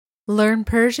Learn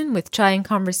Persian with Chai and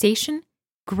Conversation,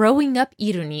 Growing Up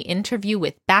Iruni interview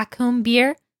with Back Home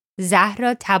Beer,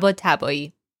 Zahra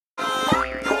Tabatabai.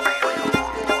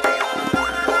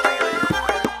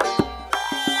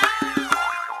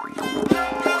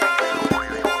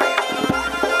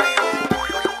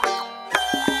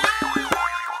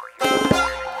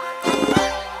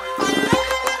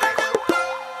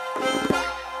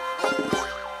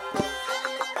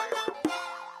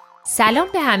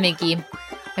 Salam be hamegi.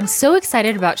 I'm so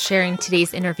excited about sharing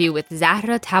today's interview with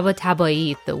Zahra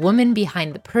Tabatabai, the woman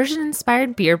behind the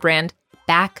Persian-inspired beer brand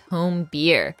Back Home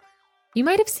Beer. You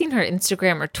might have seen her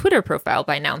Instagram or Twitter profile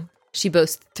by now. She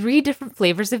boasts 3 different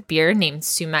flavors of beer named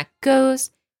Sumac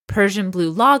Goes, Persian Blue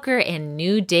Lager, and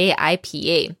New Day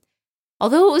IPA.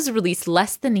 Although it was released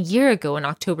less than a year ago in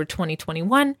October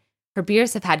 2021, her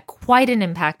beers have had quite an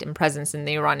impact and presence in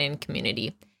the Iranian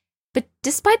community. But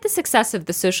despite the success of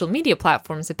the social media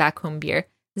platforms of Back Home Beer,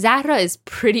 Zahra is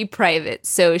pretty private,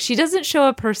 so she doesn't show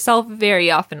up herself very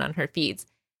often on her feeds.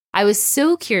 I was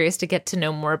so curious to get to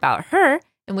know more about her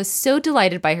and was so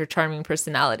delighted by her charming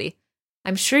personality.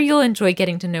 I'm sure you'll enjoy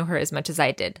getting to know her as much as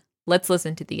I did. Let's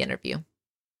listen to the interview.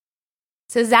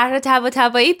 So Zahra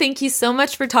Tabatabai, thank you so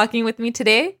much for talking with me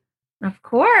today. Of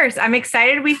course. I'm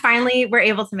excited we finally were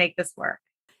able to make this work.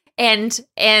 And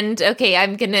okay,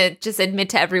 I'm going to just admit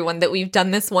to everyone that we've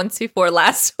done this once before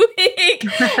last week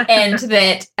and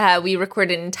that we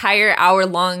recorded an entire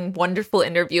hour-long wonderful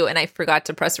interview and I forgot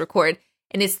to press record.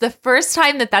 And it's the first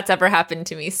time that that's ever happened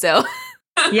to me. So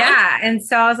yeah. And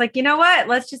so I was like, you know what?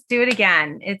 Let's just do it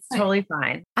again. It's totally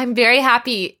fine. I'm very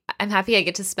happy. I'm happy I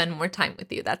get to spend more time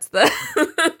with you. That's the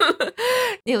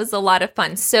it was a lot of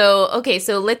fun. So, okay,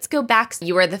 so let's go back.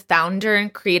 You are the founder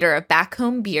and creator of Back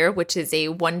Home Beer, which is a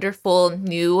wonderful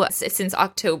new, since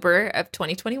October of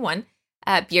 2021,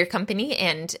 beer company.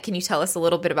 And can you tell us a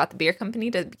little bit about the beer company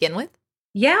to begin with?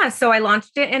 Yeah, so I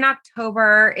launched it in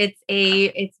October.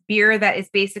 It's beer that is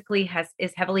basically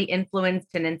is heavily influenced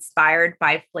and inspired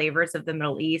by flavors of the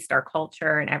Middle East, our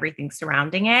culture, and everything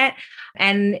surrounding it.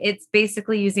 And it's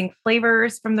basically using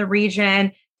flavors from the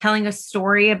region, telling a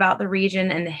story about the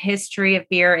region and the history of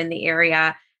beer in the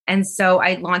area. And so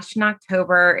I launched in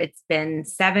October. It's been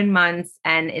 7 months,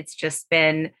 and it's just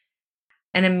been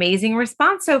an amazing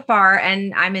response so far.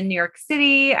 And I'm in New York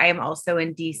City. I am also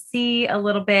in DC a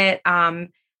little bit. And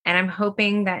I'm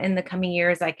hoping that in the coming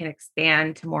years, I can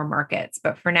expand to more markets.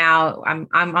 But for now, I'm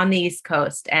on the East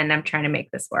Coast and I'm trying to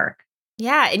make this work.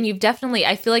 Yeah. And you've definitely,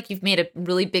 I feel like you've made a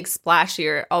really big splash.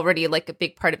 You're already like a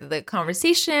big part of the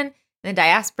conversation. The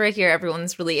diaspora here,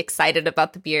 everyone's really excited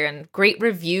about the beer and great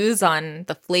reviews on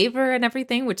the flavor and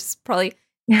everything, which is probably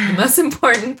the most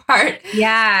important part.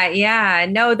 Yeah.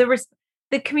 No,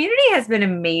 the community has been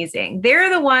amazing. They're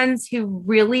the ones who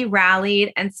really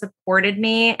rallied and supported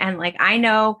me. And like, I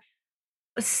know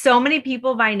so many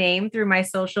people by name through my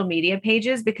social media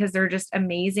pages because they're just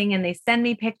amazing. And they send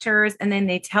me pictures and then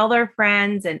they tell their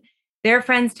friends and their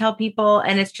friends tell people.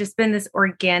 And it's just been this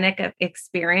organic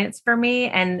experience for me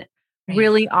and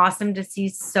really awesome to see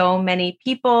so many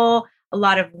people, a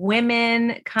lot of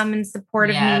women come in support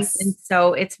of me. And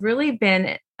so it's really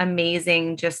been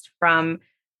amazing just from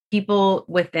people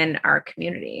within our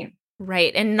community.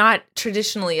 Right. And not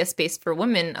traditionally a space for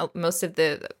women. Most of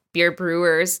the beer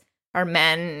brewers are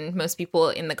men. Most people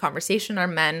in the conversation are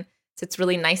men. So it's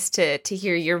really nice to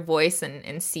hear your voice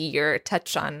and see your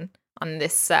touch on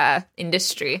this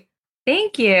industry.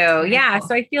 Thank you. Yeah. Cool.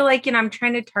 So I feel like, I'm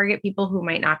trying to target people who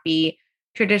might not be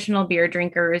traditional beer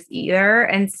drinkers either.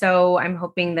 And so I'm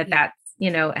hoping that that's,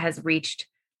 has reached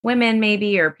women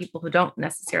maybe, or people who don't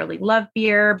necessarily love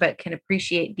beer, but can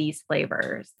appreciate these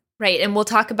flavors. Right. And we'll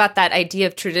talk about that idea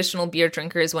of traditional beer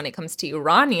drinkers when it comes to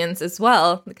Iranians as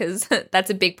well, because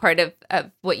that's a big part of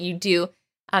what you do.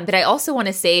 But I also want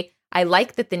to say, I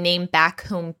like that the name Back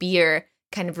Home Beer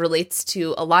kind of relates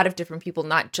to a lot of different people,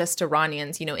 not just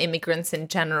Iranians, immigrants in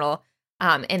general.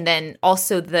 And then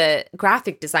also the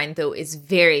graphic design, though, is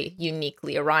very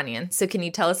uniquely Iranian. So can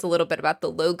you tell us a little bit about the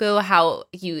logo, how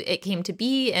it came to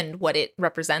be and what it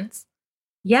represents?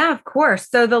 Yeah, of course.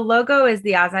 So the logo is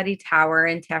the Azadi Tower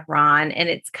in Tehran, and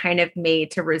it's kind of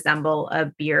made to resemble a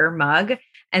beer mug.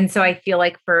 And so I feel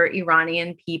like for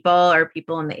Iranian people or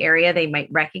people in the area, they might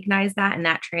recognize that. And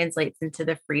that translates into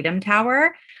the Freedom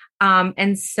Tower.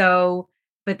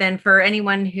 But then for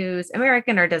anyone who's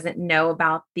American or doesn't know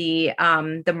about the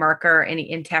marker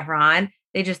in Tehran,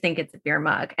 they just think it's a beer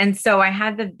mug. And so I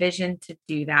had the vision to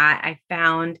do that. I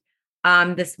found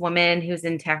this woman who's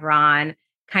in Tehran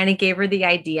kind of gave her the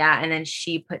idea, and then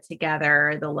she put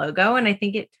together the logo. And I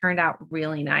think it turned out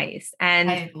really nice. And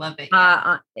I love it.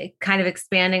 Yeah. Kind of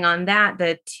expanding on that,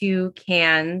 the 2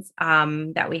 cans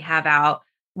that we have out.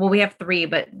 Well, we have 3,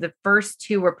 but the first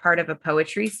 2 were part of a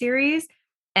poetry series.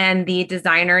 And the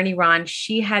designer in Iran,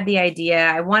 she had the idea.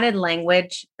 I wanted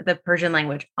language, the Persian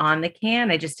language on the can.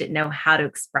 I just didn't know how to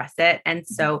express it. And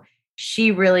so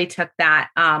she really took that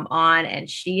on, and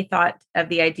she thought of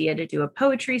the idea to do a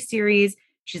poetry series.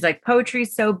 She's like, poetry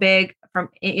is so big from,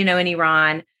 in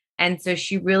Iran. And so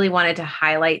she really wanted to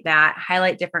highlight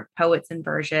different poets and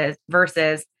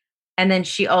verses. And then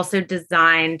she also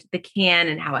designed the can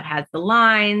and how it has the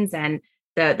lines and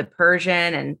the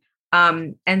Persian.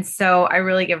 And so I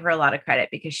really give her a lot of credit,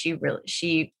 because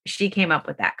she came up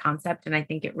with that concept. And I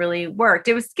think it really worked.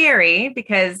 It was scary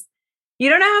because you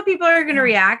don't know how people are going to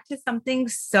react to something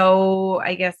so,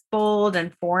 I guess, bold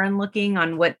and foreign looking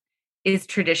on what is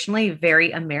traditionally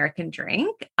very American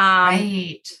drink.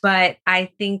 Right. But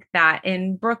I think that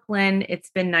in Brooklyn, it's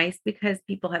been nice because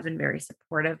people have been very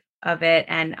supportive of it.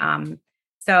 And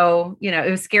so,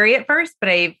 it was scary at first, but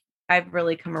I've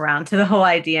really come around to the whole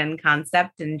idea and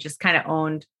concept, and just kind of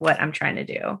owned what I'm trying to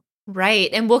do. Right.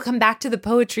 And we'll come back to the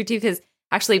poetry too, because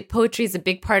actually poetry is a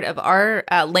big part of our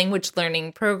language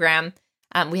learning program.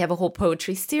 We have a whole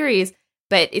poetry series,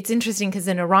 but it's interesting because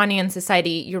in Iranian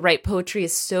society, you're right, poetry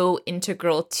is so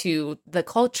integral to the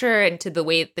culture and to the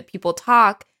way that people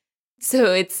talk.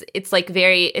 So it's like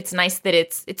it's nice that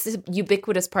it's a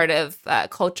ubiquitous part of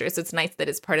culture. So it's nice that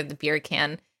it's part of the beer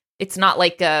can. It's not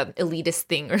like a elitist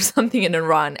thing or something in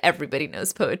Iran. Everybody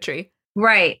knows poetry.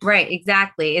 Right,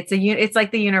 exactly. It's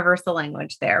like the universal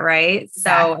language there, right?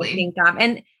 Exactly. So I think,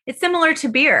 and it's similar to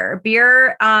beer.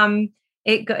 Beer,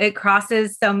 it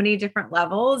crosses so many different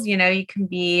levels. You can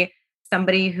be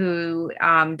somebody who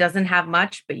doesn't have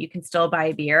much, but you can still buy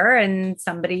a beer, and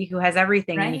somebody who has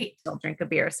everything and you can still drink a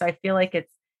beer. So I feel like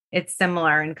it's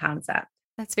similar in concept.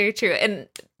 That's very true. And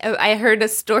I heard a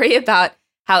story about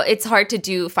how it's hard to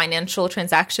do financial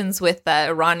transactions with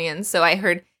Iranians. So I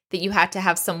heard that you had to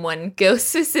have someone go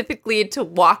specifically to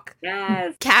walk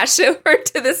cash over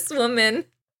to this woman.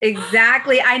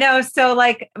 Exactly. I know. So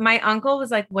like my uncle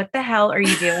was like, what the hell are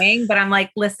you doing? But I'm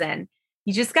like, listen,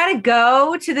 you just got to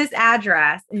go to this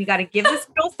address and you got to give this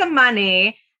girl some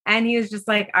money. And he was just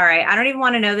like, all right, I don't even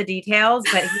want to know the details,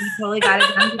 but he totally got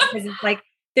it done, because it's like,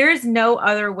 there's no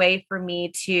other way for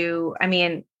me to, I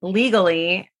mean,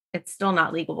 legally, it's still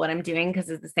not legal what I'm doing because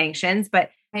of the sanctions, but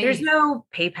there's no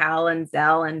PayPal and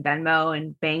Zelle and Venmo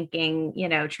and banking,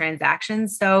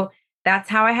 transactions. So that's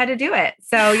how I had to do it.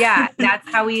 So yeah, that's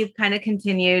how we've kind of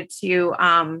continued to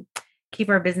keep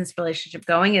our business relationship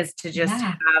going, is to just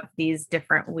have these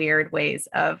different weird ways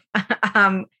of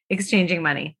exchanging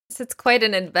money. So it's quite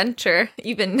an adventure,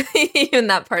 even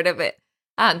that part of it.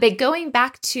 But going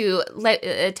back to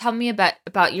tell me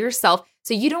about yourself.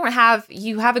 So you have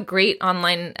a great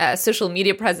online social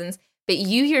media presence, but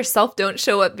you yourself don't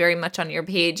show up very much on your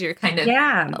page. You're kind of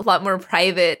a lot more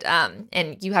private,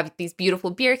 and you have these beautiful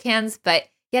beer cans. But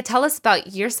yeah, tell us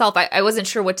about yourself. I wasn't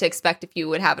sure what to expect, if you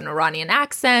would have an Iranian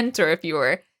accent or if you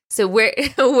were. So where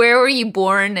were you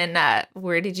born, and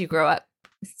where did you grow up?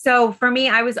 So for me,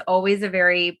 I was always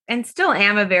and still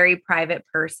am a very private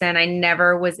person. I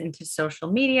never was into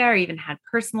social media or even had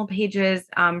personal pages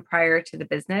prior to the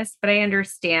business, but I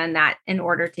understand that in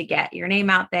order to get your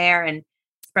name out there and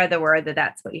spread the word,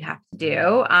 that's what you have to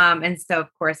do. And so of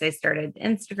course I started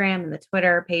Instagram and the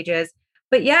Twitter pages,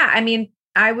 but yeah, I mean,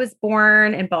 I was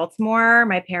born in Baltimore.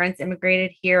 My parents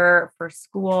immigrated here for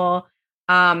school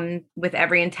with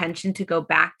every intention to go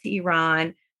back to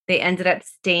Iran. They ended up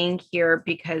staying here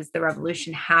because the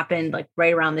revolution happened like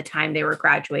right around the time they were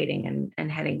graduating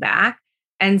and heading back.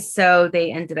 And so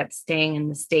they ended up staying in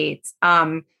the States.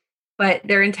 But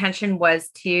their intention was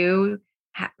to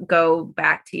go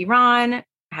back to Iran,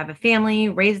 have a family,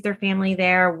 raise their family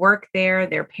there, work there.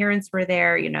 Their parents were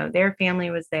there, their family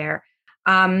was there.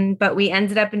 But we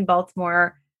ended up in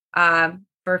Baltimore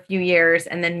for a few years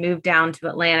and then moved down to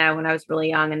Atlanta when I was really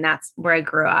young. And that's where I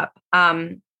grew up.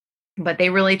 But they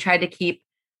really tried to keep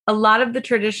a lot of the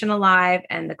tradition alive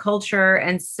and the culture.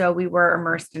 And so we were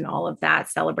immersed in all of that,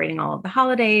 celebrating all of the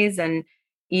holidays and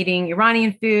eating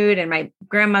Iranian food. And my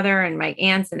grandmother and my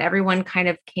aunts and everyone kind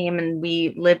of came, and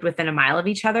we lived within a mile of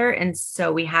each other. And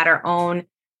so we had our own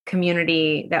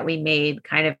community that we made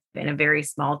kind of in a very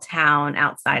small town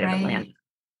outside of Atlanta.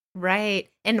 Right.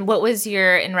 And what was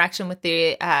your interaction with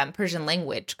the Persian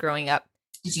language growing up?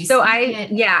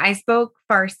 I spoke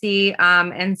Farsi.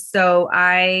 And so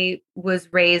I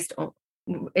was raised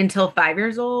until 5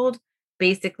 years old,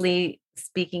 basically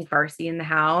speaking Farsi in the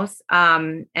house.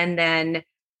 And then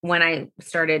when I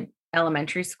started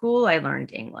elementary school, I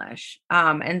learned English.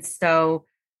 And so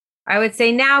I would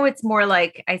say now it's more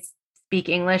like I speak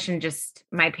English and just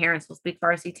my parents will speak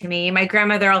Farsi to me. My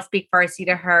grandmother, I'll speak Farsi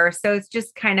to her. So it's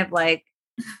just kind of like,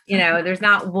 there's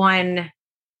not one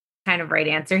kind of right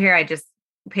answer here. I just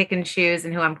pick and choose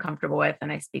and who I'm comfortable with,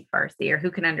 and I speak Farsi or who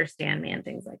can understand me and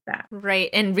things like that. Right.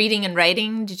 And reading and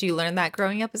writing, did you learn that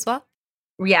growing up as well?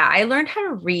 Yeah, I learned how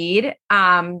to read.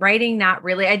 Writing, not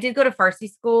really. I did go to Farsi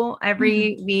school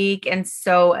every week. And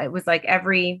so it was like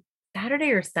every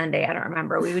Saturday or Sunday, I don't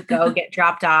remember. We would go get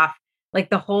dropped off like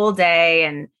the whole day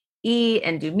and eat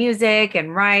and do music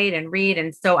and write and read.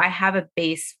 And so I have a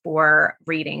base for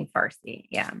reading Farsi.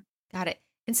 Yeah. Got it.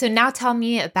 And so now tell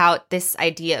me about this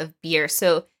idea of beer.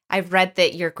 So I've read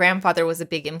that your grandfather was a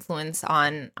big influence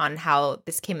on how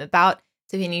this came about.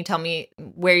 So can you tell me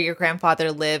where your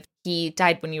grandfather lived? He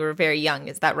died when you were very young.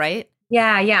 Is that right?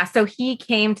 Yeah. So he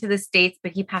came to the States,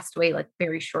 but he passed away like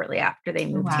very shortly after they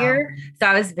moved here. So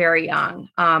I was very young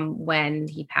when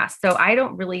he passed. So I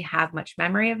don't really have much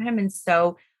memory of him. And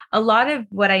so a lot of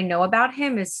what I know about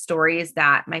him is stories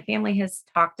that my family has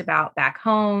talked about back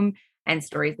home and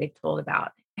stories they've told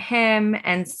about him.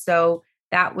 And so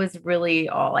that was really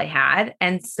all I had.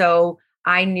 And so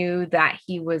I knew that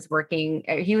he was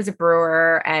a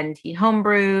brewer and he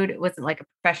homebrewed. It wasn't like a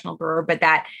professional brewer, but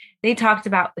that they talked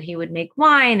about he would make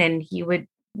wine and he would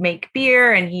make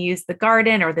beer and he used the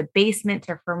garden or the basement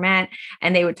to ferment.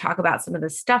 And they would talk about some of the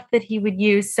stuff that he would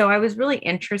use. So I was really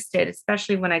interested,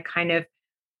 especially when I kind of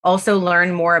also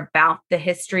learned more about the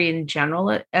history in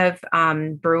general of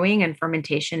brewing and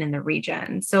fermentation in the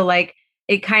region. So like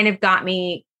it kind of got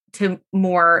me to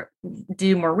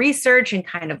do more research and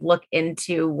kind of look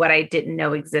into what I didn't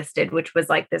know existed, which was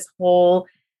like this whole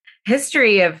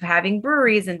history of having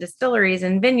breweries and distilleries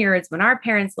and vineyards when our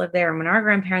parents lived there and when our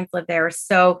grandparents lived there.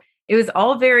 So it was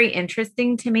all very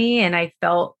interesting to me. And I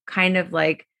felt kind of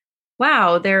like,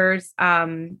 wow, there's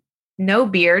no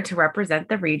beer to represent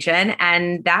the region.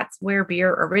 And that's where beer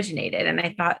originated. And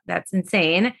I thought that's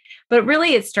insane. But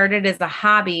really it started as a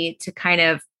hobby to kind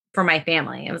of, for my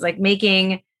family. It was like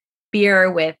making beer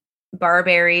with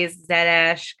barberries,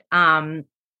 zedesh, and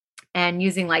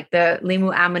using like the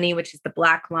limu amani, which is the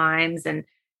black limes, and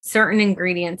certain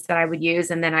ingredients that I would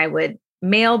use. And then I would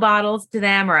mail bottles to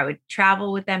them, or I would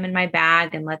travel with them in my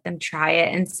bag and let them try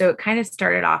it. And so it kind of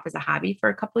started off as a hobby for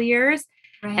a couple of years.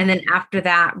 Right. And then after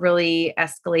that really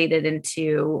escalated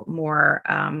into more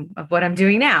of what I'm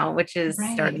doing now, which is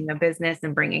starting a business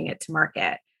and bringing it to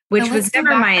market, which was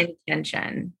never my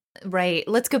intention. Right.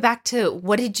 Let's go back to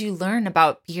what did you learn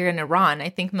about beer in Iran? I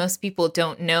think most people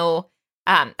don't know.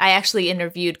 I actually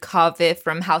interviewed Kaveh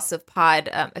from House of Pod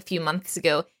a few months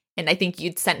ago, and I think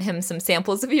you'd sent him some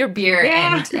samples of your beer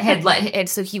and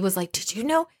so he was like, did you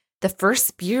know the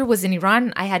first beer was in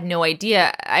Iran? I had no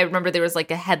idea. I remember there was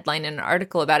like a headline in an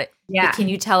article about it. Yeah. But can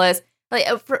you tell us, like,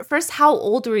 first, how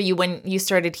old were you when you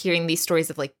started hearing these stories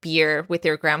of like beer with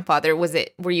your grandfather?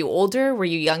 Were you older? Were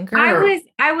you younger?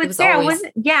 I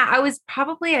was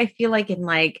probably, I feel like in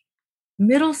like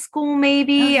middle school,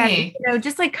 maybe. Okay.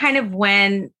 Just like kind of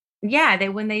when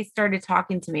they started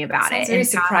talking to me about it. Very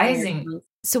surprising.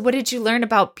 So what did you learn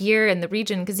about beer in the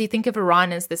region? Because you think of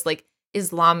Iran as this like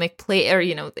Islamic place, or,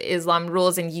 Islam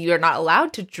rules, and you are not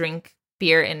allowed to drink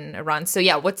beer in Iran. So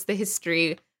yeah, what's the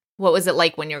history? What was it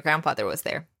like when your grandfather was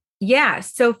there? Yeah.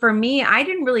 So for me, I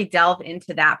didn't really delve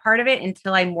into that part of it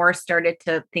until I more started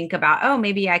to think about,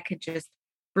 maybe I could just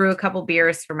brew a couple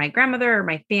beers for my grandmother or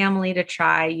my family to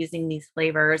try using these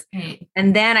flavors. Right.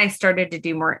 And then I started to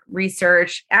do more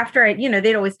research after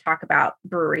they'd always talk about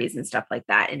breweries and stuff like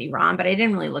that in Iran, but I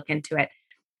didn't really look into it.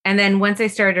 And then once I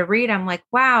started to read, I'm like,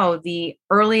 wow, the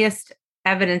earliest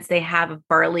evidence they have of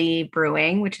barley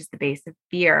brewing, which is the base of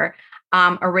beer,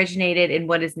 originated in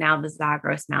what is now the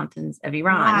Zagros Mountains of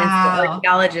Iran. Wow. And so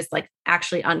archaeologists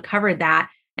actually uncovered that.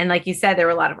 And like you said, there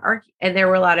were a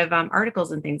lot of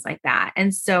articles and things like that.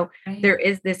 And so there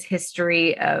is this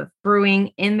history of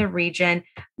brewing in the region.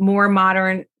 More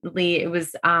modernly, it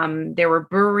was there were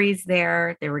breweries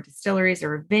there were distilleries, there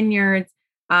were vineyards.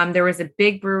 There was a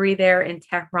big brewery there in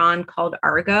Tehran called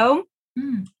Argo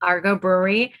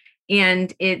Brewery.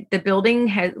 And the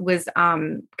building was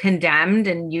condemned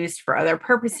and used for other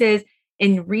purposes.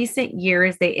 In recent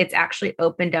years, it's actually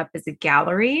opened up as a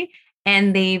gallery,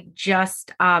 and they've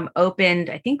just opened,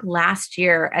 I think last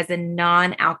year, as a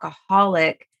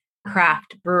non-alcoholic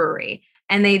craft brewery.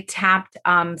 And they tapped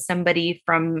somebody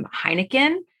from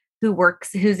Heineken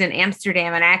who's in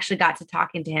Amsterdam, and I actually got to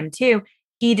talking to him too.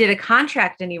 He did a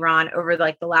contract in Iran over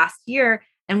the last year,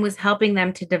 and was helping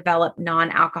them to develop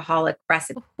non-alcoholic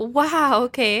recipes. Wow.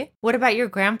 Okay. What about your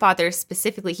grandfather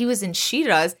specifically? He was in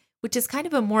Shiraz, which is kind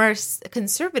of a more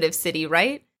conservative city,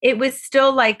 right? It was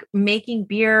still like making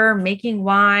beer, making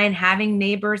wine, having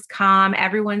neighbors come,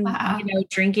 everyone, Wow.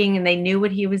 drinking, and they knew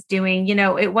what he was doing.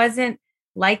 It wasn't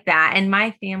like that. And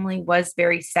my family was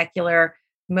very secular.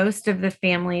 Most of the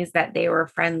families that they were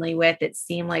friendly with, it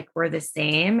seemed like were the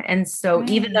same. And so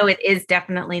even though it is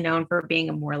definitely known for being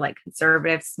a more like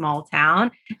conservative small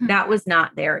town, that was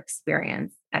not their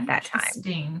experience at that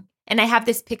time. And I have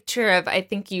this picture of, I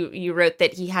think you wrote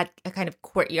that he had a kind of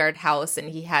courtyard house and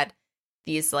he had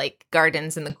these like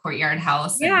gardens in the courtyard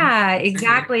house. Yeah,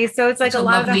 exactly. So it's like a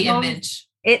lot of the homes, image.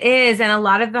 It is. And a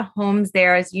lot of the homes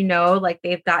there, as you know, like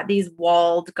they've got these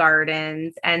walled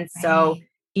gardens. And so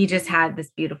he just had this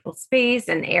beautiful space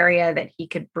and area that he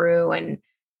could brew and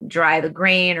dry the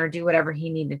grain or do whatever he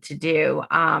needed to do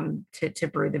to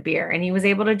brew the beer. And he was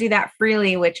able to do that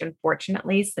freely, which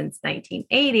unfortunately since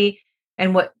 1980,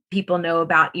 and what people know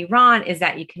about Iran is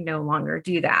that you can no longer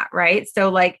do that. Right. So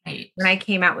like when I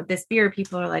came out with this beer,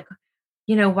 people are like,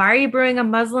 why are you brewing a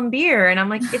Muslim beer? And I'm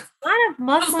like, it's not a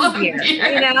Muslim beer,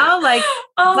 like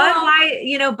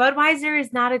Budweiser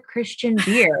is not a Christian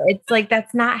beer. It's like,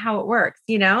 that's not how it works,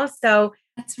 So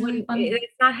that's really funny.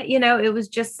 It's not, it was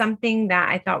just something that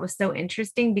I thought was so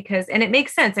interesting and it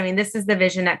makes sense. I mean, this is the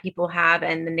vision that people have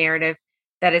and the narrative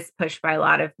that is pushed by a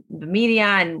lot of the media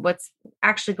and what's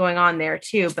actually going on there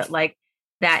too. But like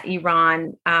that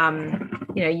Iran,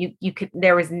 you could,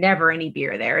 there was never any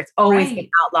beer there. It's always been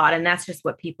outlawed. And that's just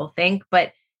what people think,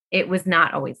 but it was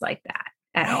not always like that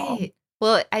at all.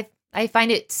 Well, I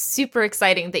find it super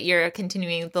exciting that you're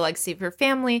continuing the legacy of your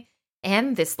family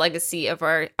and this legacy of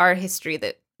our history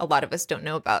that a lot of us don't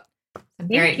know about. I'm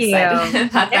very excited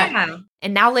about that.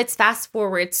 And now let's fast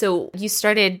forward. So you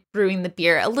started brewing the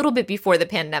beer a little bit before the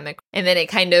pandemic, and then it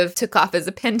kind of took off as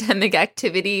a pandemic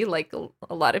activity, like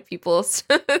a lot of people.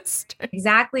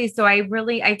 Exactly. So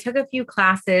I took a few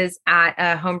classes at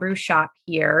a homebrew shop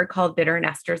here called Bitter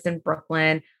Nesters in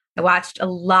Brooklyn. I watched a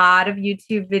lot of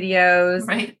YouTube videos.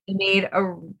 Right. I made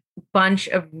a bunch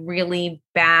of really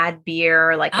bad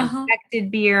beer, like infected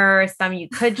beer. Some you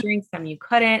could drink, some you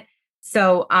couldn't.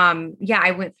 So,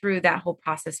 I went through that whole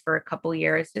process for a couple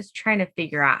years, just trying to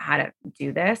figure out how to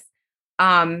do this.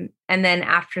 And then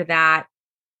after that,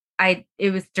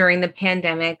 it was during the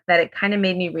pandemic that it kind of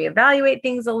made me reevaluate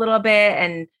things a little bit.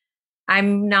 And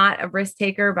I'm not a risk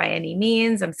taker by any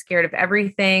means. I'm scared of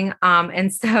everything.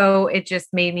 And so it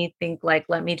just made me think like,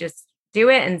 let me just do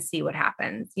it and see what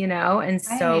happens, And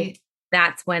so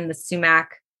that's when the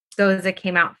Sumac Goza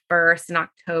came out first in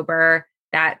October.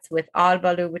 That's with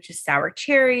Albalu, which is sour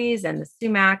cherries, and the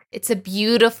sumac. It's a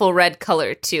beautiful red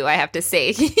color too, I have to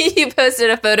say. You posted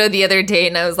a photo the other day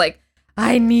and I was like,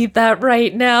 I need that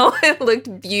right now. It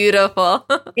looked beautiful.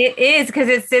 It is because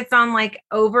it sits on like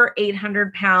over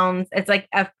 800 pounds. It's like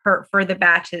for the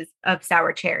batches of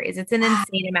sour cherries. It's an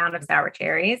insane amount of sour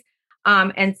cherries.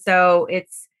 And so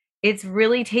it's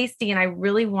really tasty. And I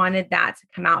really wanted that to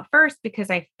come out first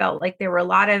because I felt like there were a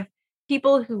lot of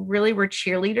people who really were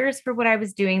cheerleaders for what I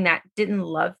was doing that didn't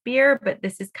love beer, but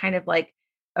this is kind of like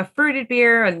a fruited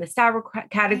beer in the sour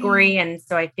category. And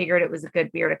so I figured it was a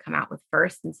good beer to come out with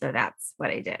first. And so that's what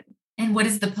I did. And what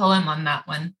is the poem on that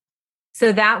one?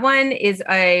 So that one is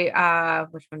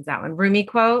which one's that one? Rumi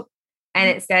quote. And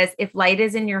it says, if light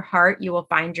is in your heart, you will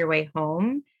find your way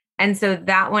home. And so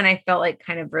that one I felt like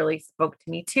kind of really spoke to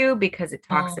me too, because it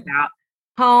talks about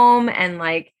home and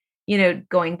like,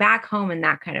 going back home and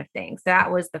that kind of thing. So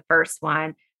that was the first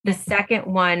one. The second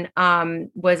one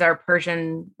was our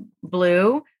Persian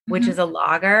Blue, which is a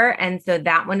lager. And so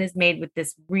that one is made with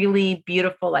this really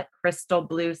beautiful, like crystal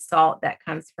blue salt that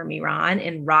comes from Iran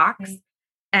in rocks.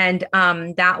 And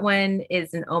that one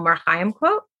is an Omar Khayyam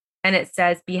quote. And it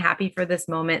says, be happy for this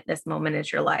moment. This moment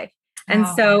is your life. And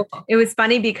so it was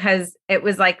funny because it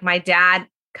was like my dad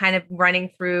kind of running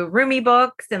through Rumi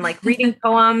books and like reading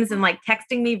poems and like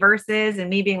texting me verses and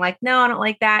me being like, no, I don't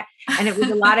like that. And it was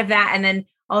a lot of that. And then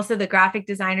also the graphic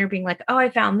designer being like, oh, I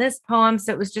found this poem.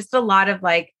 So it was just a lot of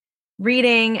like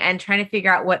reading and trying to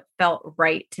figure out what felt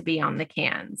right to be on the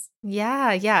cans.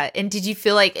 Yeah. Yeah. And did you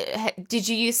feel like, did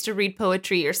you used to read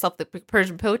poetry yourself, the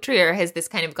Persian poetry, or has this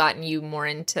kind of gotten you more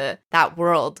into that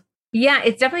world? Yeah,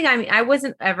 it's definitely got me. I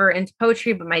wasn't ever into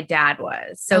poetry, but my dad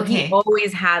was. So he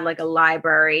always had like a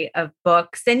library of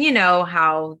books, and you know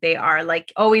how they are,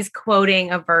 like always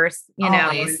quoting a verse,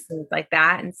 and things like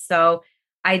that. And so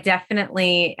I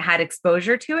definitely had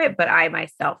exposure to it, but I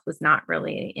myself was not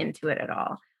really into it at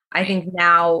all. I think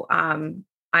now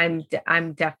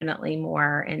I'm definitely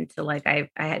more into like I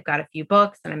had got a few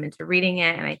books and I'm into reading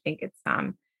it, and I think it's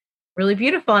really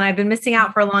beautiful, and I've been missing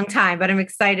out for a long time, but I'm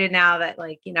excited now that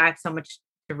like, I have so much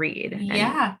to read and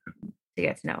Yeah. to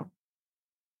get to know.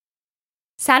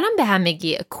 Salam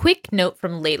Bahamigi, a quick note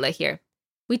from Layla here.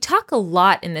 We talk a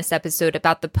lot in this episode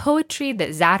about the poetry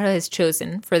that Zahra has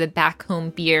chosen for the Back Home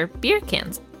beer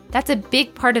cans. That's a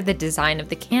big part of the design of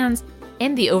the cans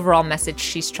and the overall message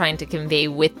she's trying to convey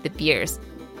with the beers.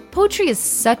 Poetry is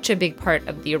such a big part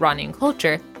of the Iranian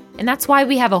culture, and that's why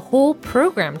we have a whole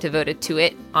program devoted to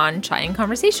it on Chai and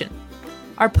Conversation.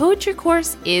 Our poetry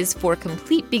course is for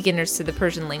complete beginners to the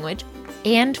Persian language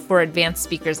and for advanced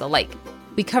speakers alike.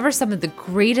 We cover some of the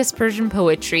greatest Persian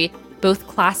poetry, both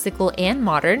classical and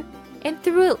modern, and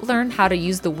through it learn how to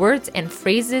use the words and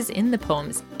phrases in the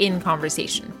poems in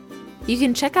conversation. You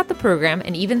can check out the program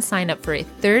and even sign up for a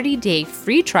 30-day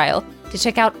free trial to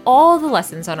check out all the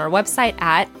lessons on our website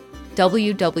at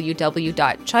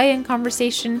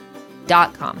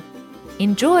www.chaiandconversation.com.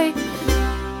 Enjoy!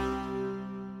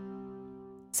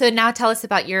 So now tell us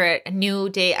about your New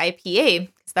Day IPA,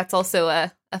 because that's also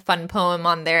a fun poem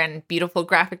on there and beautiful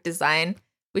graphic design,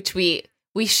 which we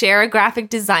share a graphic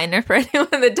designer for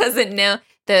anyone that doesn't know.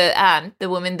 The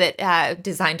woman that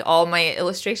designed all my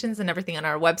illustrations and everything on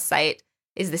our website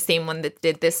is the same one that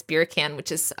did this beer can, which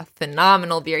is a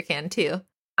phenomenal beer can too.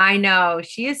 I know.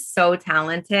 She is so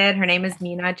talented. Her name is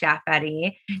Mina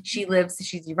Jafari.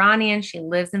 She's Iranian. She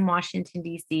lives in Washington,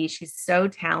 D.C. She's so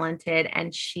talented.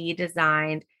 And she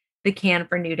designed the can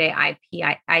for New Day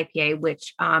IPA,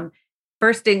 which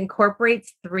first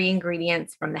incorporates 3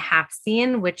 ingredients from the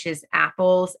Half-Seen, which is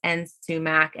apples and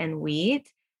sumac and wheat.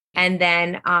 And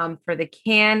then for the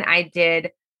can, I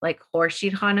did like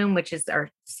Khorshid Khanum, which is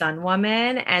our sun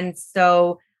woman. And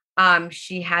so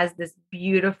she has this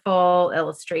beautiful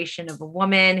illustration of a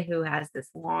woman who has this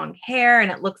long hair,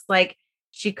 and it looks like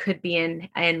she could be in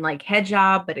like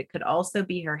hijab, but it could also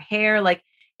be her hair. Like,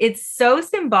 it's so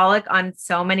symbolic on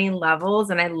so many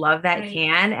levels. And I love that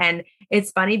can. And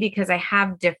it's funny because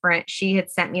she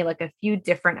had sent me like a few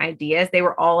different ideas. They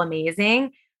were all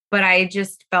amazing, but I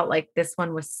just felt like this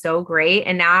one was so great.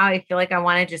 And now I feel like I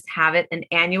want to just have it an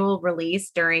annual release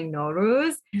during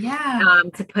Nowruz. Yeah.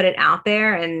 To put it out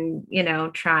there and,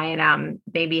 try and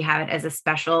maybe have it as a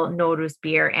special Nowruz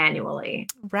beer annually.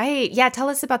 Right. Yeah. Tell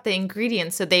us about the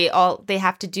ingredients. So they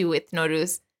have to do with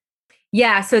Nowruz.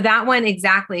 Yeah. So that one,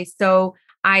 exactly. So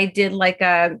I did like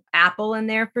a apple in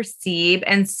there for Seeb.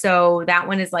 And so that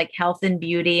one is like health and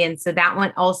beauty. And so that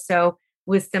one also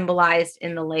was symbolized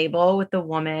in the label with the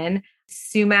woman.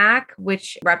 Sumac,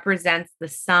 which represents the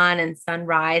sun and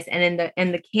sunrise. And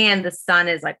in the can, the sun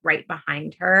is like right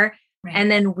behind her. Right.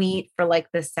 And then wheat for like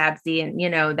the sabzi. And,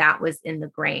 that was in the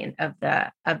grain of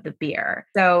the beer.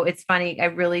 So it's funny. I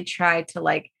really tried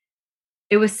to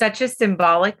it was such a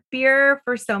symbolic beer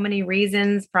for so many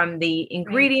reasons, from the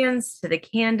ingredients to the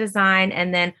can design.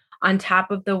 And then on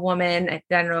top of the woman, I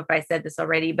don't know if I said this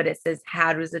already, but it says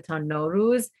Haruzaton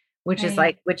Nowruz, which is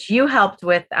which you helped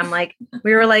with. I'm like,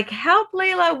 we were like, help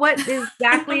Layla. What is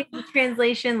exactly the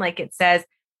translation? Like, it says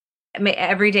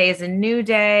every day is a new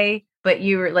day, but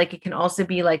you were like, it can also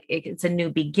be like, it's a new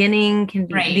beginning. Can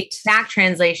be the exact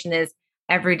translation is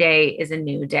every day is a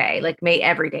new day. Like, may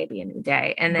every day be a new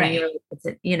day. And then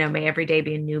may every day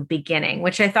be a new beginning,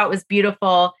 which I thought was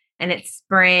beautiful. And it's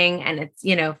spring and it's,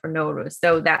 for Nowruz.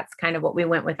 So that's kind of what we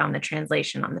went with on the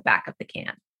translation on the back of the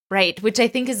can. Right. Which I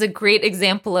think is a great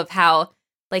example of how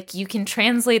you can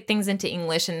translate things into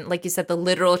English. And like you said, the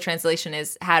literal translation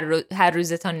is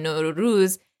Haruzatan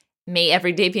Nowruz, may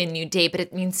every day be a new day. But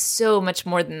it means so much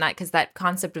more than that, because that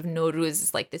concept of Nowruz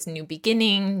is like this new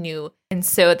beginning, new. And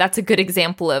so that's a good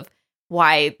example of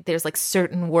why there's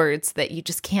certain words that you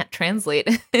just can't translate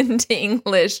into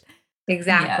English.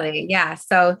 Exactly. Yeah.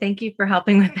 So thank you for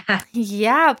helping with that.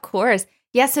 Yeah, of course.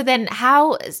 Yeah. So then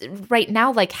how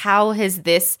has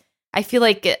this, I feel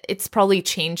like it's probably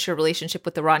changed your relationship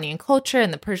with Iranian culture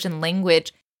and the Persian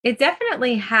language. It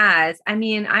definitely has. I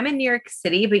mean, I'm in New York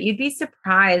City, but you'd be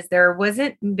surprised. There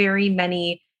wasn't very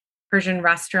many Persian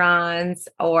restaurants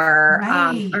or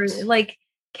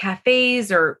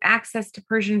cafes or access to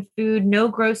Persian food,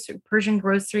 no Persian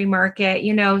grocery market,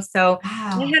 so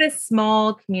I had a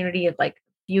small community of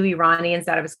few Iranians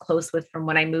that I was close with from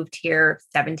when I moved here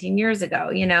 17 years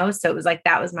ago, so it was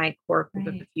that was my core group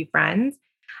of a few friends.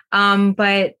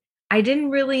 But I didn't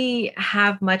really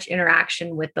have much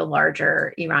interaction with the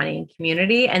larger Iranian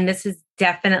community. And this has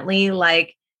definitely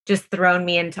just thrown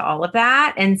me into all of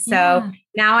that. And so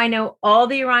now I know all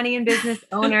the Iranian business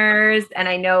owners, and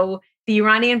I know the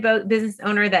Iranian business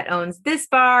owner that owns this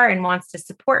bar and wants to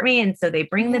support me. And so they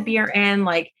bring the beer in.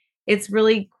 Like, it's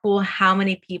really cool how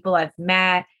many people I've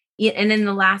met. And in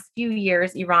the last few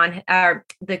years, I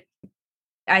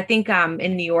think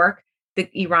in New York, the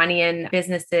Iranian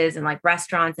businesses and like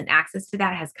restaurants and access to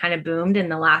that has kind of boomed in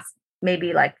the last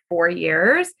maybe like 4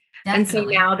 years. Definitely. And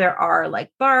so now there are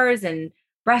like bars and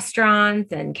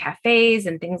restaurants and cafes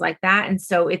and things like that. And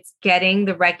so it's getting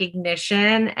the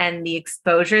recognition and the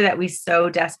exposure that we so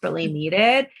desperately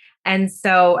needed. And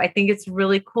so I think it's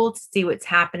really cool to see what's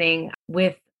happening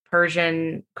with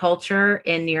Persian culture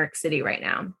in New York City right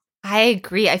now. I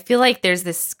agree. I feel like there's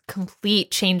this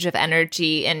complete change of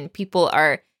energy and people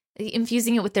are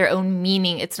infusing it with their own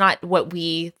meaning. It's not what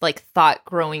we like thought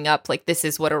growing up, like this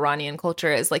is what Iranian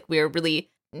culture is. Like we're really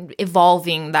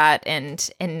evolving that, and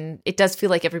it does feel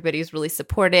like everybody's really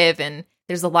supportive, and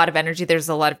there's a lot of energy. There's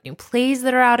a lot of new plays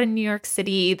that are out in New York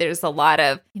City. There's a lot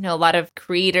of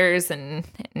creators and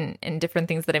different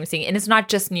things that I'm seeing. And it's not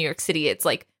just New York City. It's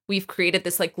like we've created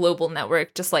this like global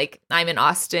network, just like I'm in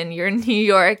Austin, you're in New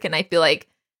York, and I feel like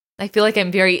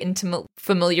I'm very intimate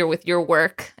familiar with your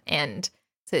work, and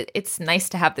so it's nice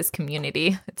to have this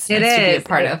community. It's nice to be a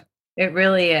part of. It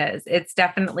really is. It's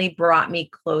definitely brought me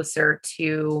closer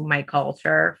to my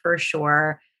culture for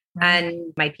sure,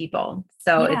 and my people.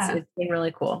 So it's been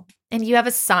really cool. And you have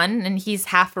a son, and he's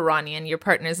half Iranian. Your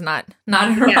partner's not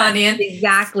Iranian.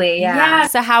 Exactly. Yeah.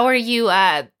 So how are you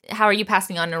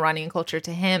passing on Iranian culture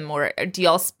to him, or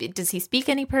does he speak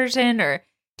any Persian, or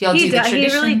do y'all do the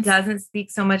traditions? He really doesn't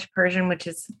speak so much Persian, which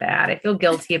is bad. I feel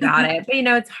guilty about it, but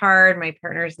it's hard. My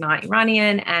partner's not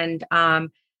Iranian, and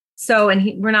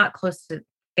we're not close to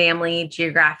family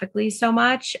geographically so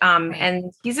much.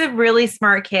 And he's a really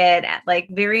smart kid, like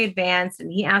very advanced.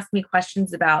 And he asked me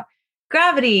questions about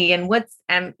gravity and what's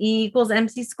E equals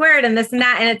MC squared and this and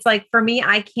that. And it's like, for me,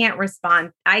 I can't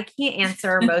respond. I can't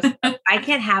answer I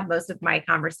can't have most of my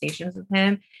conversations with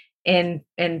him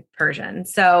in Persian.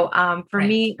 So for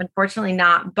me, unfortunately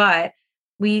not, but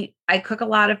I cook a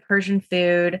lot of Persian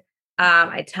food.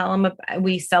 I tell him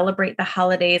we celebrate the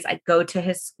holidays. I go to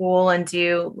his school and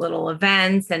do little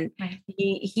events, and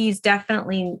he's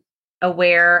definitely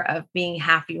aware of being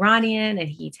half Iranian, and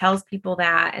he tells people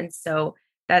that. And so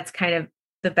that's kind of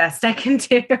the best I can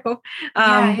do.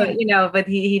 But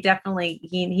he definitely,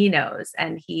 he knows,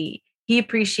 and he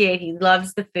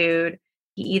loves the food.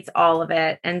 He eats all of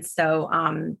it. And so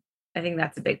I think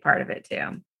that's a big part of it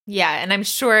too. Yeah. And I'm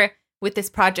sure with this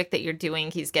project that you're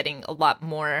doing, he's getting a lot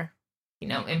more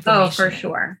information. Oh, for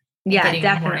sure. Yeah,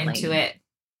 definitely. More into it.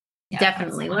 Yeah,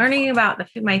 definitely. Learning about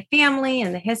my family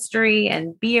and the history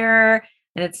and beer.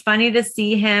 And it's funny to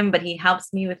see him, but he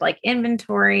helps me with like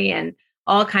inventory and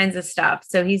all kinds of stuff.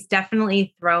 So he's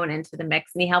definitely thrown into the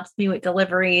mix, and he helps me with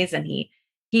deliveries, and he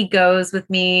goes with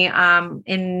me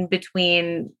in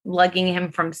between lugging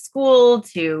him from school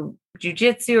to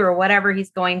jujitsu or whatever he's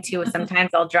going to.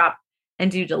 Sometimes I'll drop and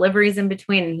do deliveries in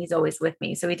between, and he's always with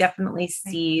me. So he definitely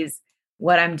sees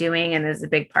what I'm doing and is a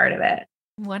big part of it.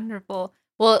 Wonderful.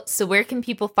 Well, so where can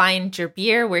people find your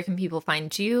beer? Where can people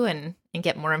find you and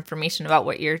get more information about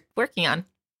what you're working on?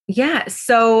 Yeah.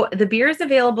 So the beer is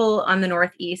available on the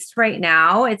Northeast right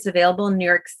now. It's available in New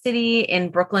York City, in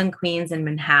Brooklyn, Queens, and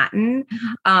Manhattan.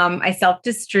 I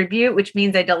self-distribute, which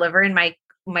means I deliver in my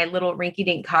little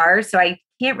rinky-dink car. So I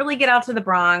can't really get out to the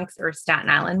Bronx or Staten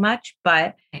Island much,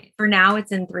 but for now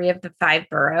it's in 3 of the 5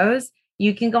 boroughs.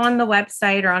 You can go on the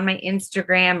website or on my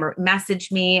Instagram or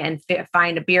message me and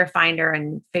find a beer finder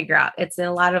and figure out. It's in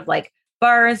a lot of like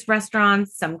bars,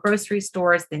 restaurants, some grocery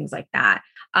stores, things like that.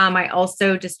 I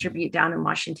also distribute down in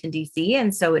Washington, D.C.,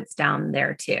 and so it's down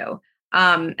there too.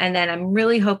 And then I'm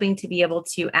really hoping to be able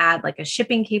to add like a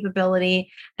shipping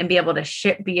capability and be able to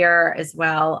ship beer as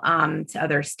well to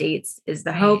other states is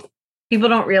the hope. People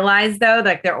don't realize though,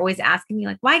 like they're always asking me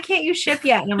like, why can't you ship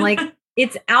yet? And I'm like,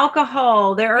 it's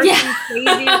alcohol. There are some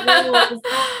crazy rules.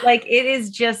 Like it is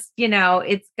just,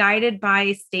 it's guided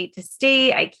by state to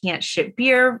state. I can't ship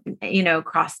beer,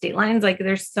 across state lines. Like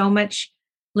there's so much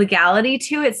legality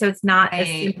to it. So it's not as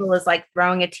simple as like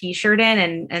throwing a t-shirt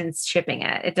in and shipping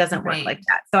it. It doesn't work like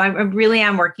that. So I really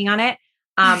am working on it.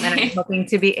 And I'm hoping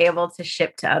to be able to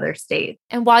ship to other states.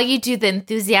 And while you do, the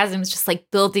enthusiasm is just like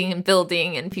building and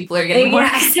building, and people are getting more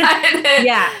excited.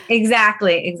 Yeah,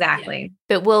 exactly. Yeah.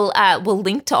 But we'll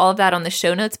link to all of that on the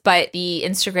show notes. But the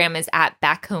Instagram is at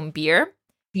Back Home Beer.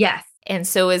 Yes. And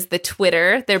so is the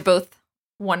Twitter. They're both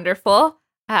wonderful.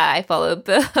 I follow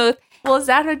both. Well,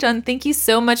 Zahra John, thank you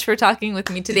so much for talking with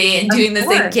me today and doing this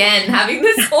again, having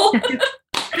this whole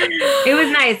It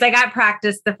was nice. I got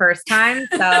practice the first time,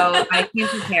 so I came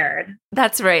prepared.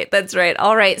 That's right. That's right.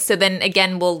 All right. So then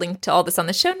again, we'll link to all this on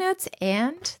the show notes.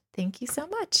 And thank you so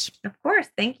much. Of course.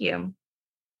 Thank you.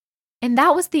 And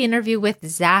that was the interview with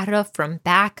Zahra from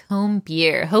Back Home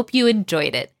Beer. Hope you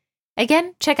enjoyed it.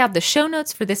 Again, check out the show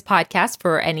notes for this podcast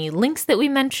for any links that we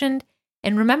mentioned.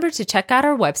 And remember to check out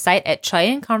our website at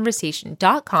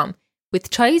chaiandconversation.com with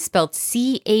chai spelled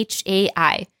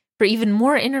C-H-A-I for even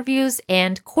more interviews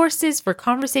and courses for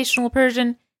conversational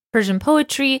Persian, Persian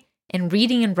poetry, and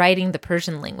reading and writing the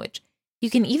Persian language. You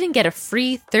can even get a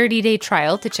free 30-day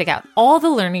trial to check out all the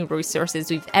learning resources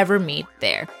we've ever made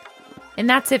there. And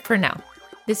that's it for now.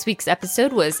 This week's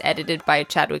episode was edited by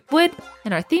Chadwick Wood,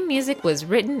 and our theme music was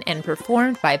written and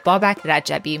performed by Babak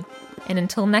Rajabi. And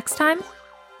until next time,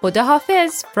 Khuda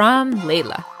Hafiz from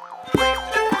Layla.